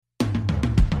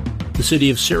The city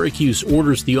of Syracuse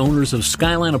orders the owners of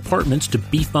Skyline Apartments to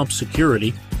beef up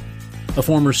security. A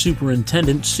former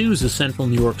superintendent sues a central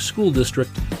New York school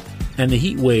district. And the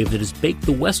heat wave that has baked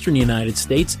the western United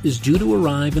States is due to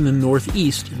arrive in the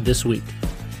Northeast this week.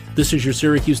 This is your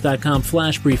Syracuse.com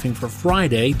flash briefing for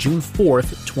Friday, June 4th,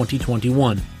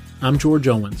 2021. I'm George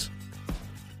Owens.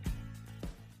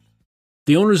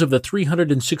 The owners of the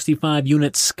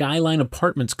 365-unit Skyline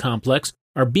Apartments complex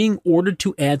are being ordered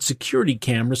to add security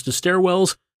cameras to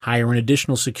stairwells, hire an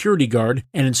additional security guard,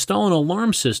 and install an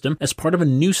alarm system as part of a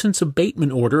nuisance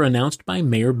abatement order announced by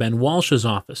Mayor Ben Walsh's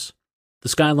office. The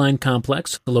Skyline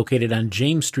complex, located on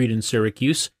James Street in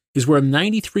Syracuse, is where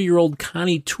 93-year-old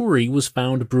Connie Turi was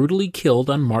found brutally killed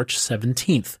on March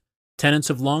 17th. Tenants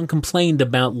have long complained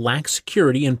about lax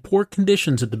security and poor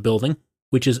conditions at the building,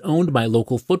 which is owned by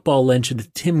local football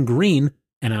legend Tim Green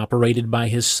and operated by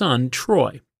his son,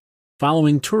 Troy.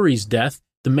 Following Turi's death,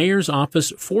 the mayor's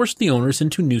office forced the owners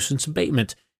into nuisance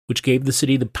abatement, which gave the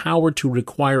city the power to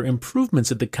require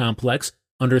improvements at the complex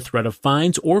under threat of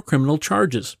fines or criminal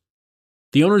charges.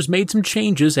 The owners made some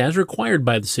changes as required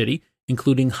by the city,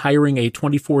 including hiring a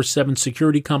 24/7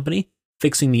 security company,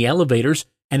 fixing the elevators,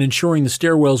 and ensuring the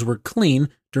stairwells were clean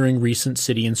during recent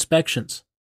city inspections.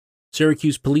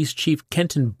 Syracuse Police Chief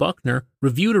Kenton Buckner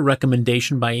reviewed a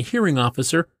recommendation by a hearing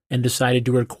officer and decided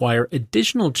to require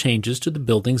additional changes to the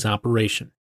building's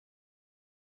operation.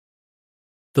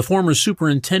 The former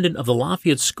superintendent of the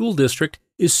Lafayette School District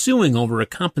is suing over a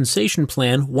compensation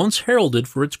plan once heralded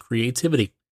for its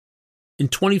creativity. In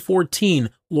 2014,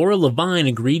 Laura Levine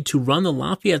agreed to run the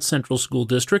Lafayette Central School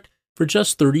District for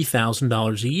just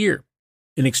 $30,000 a year.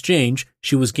 In exchange,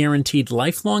 she was guaranteed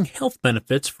lifelong health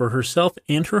benefits for herself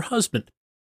and her husband.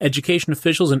 Education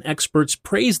officials and experts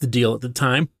praised the deal at the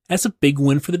time as a big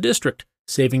win for the district,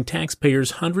 saving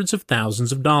taxpayers hundreds of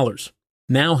thousands of dollars.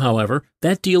 Now, however,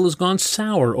 that deal has gone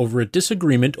sour over a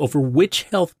disagreement over which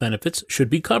health benefits should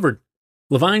be covered.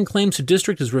 Levine claims the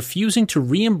district is refusing to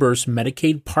reimburse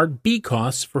Medicaid Part B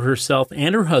costs for herself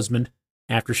and her husband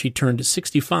after she turned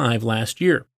 65 last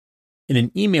year. In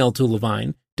an email to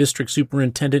Levine, District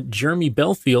Superintendent Jeremy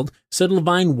Belfield said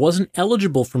Levine wasn't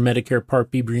eligible for Medicare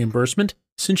Part B reimbursement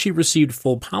since she received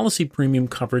full policy premium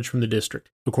coverage from the district,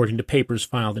 according to papers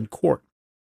filed in court.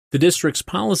 The district's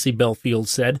policy, Belfield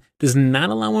said, does not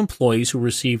allow employees who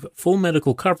receive full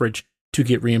medical coverage to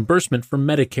get reimbursement from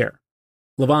Medicare.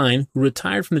 Levine, who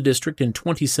retired from the district in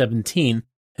 2017,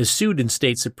 has sued in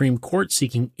state Supreme Court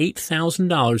seeking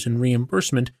 $8,000 in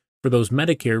reimbursement for those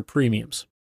Medicare premiums.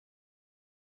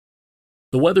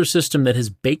 The weather system that has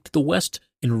baked the West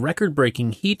in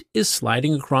record-breaking heat is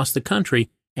sliding across the country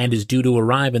and is due to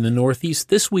arrive in the Northeast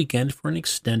this weekend for an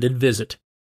extended visit.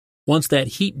 Once that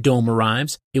heat dome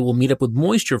arrives, it will meet up with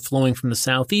moisture flowing from the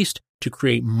southeast to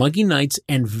create muggy nights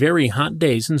and very hot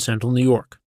days in central New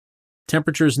York.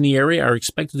 Temperatures in the area are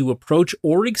expected to approach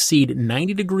or exceed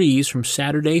 90 degrees from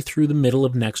Saturday through the middle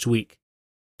of next week.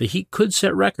 The heat could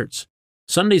set records.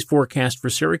 Sunday's forecast for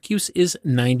Syracuse is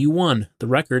 91. The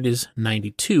record is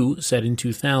 92, set in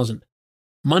 2000.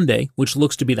 Monday, which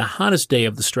looks to be the hottest day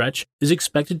of the stretch, is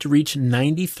expected to reach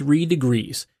 93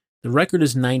 degrees. The record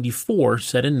is 94,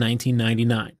 set in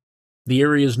 1999. The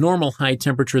area's normal high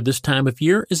temperature this time of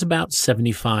year is about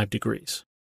 75 degrees.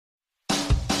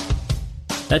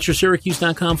 That's your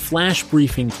Syracuse.com flash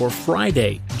briefing for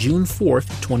Friday, June 4th,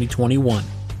 2021.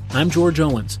 I'm George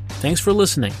Owens. Thanks for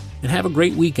listening, and have a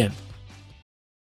great weekend.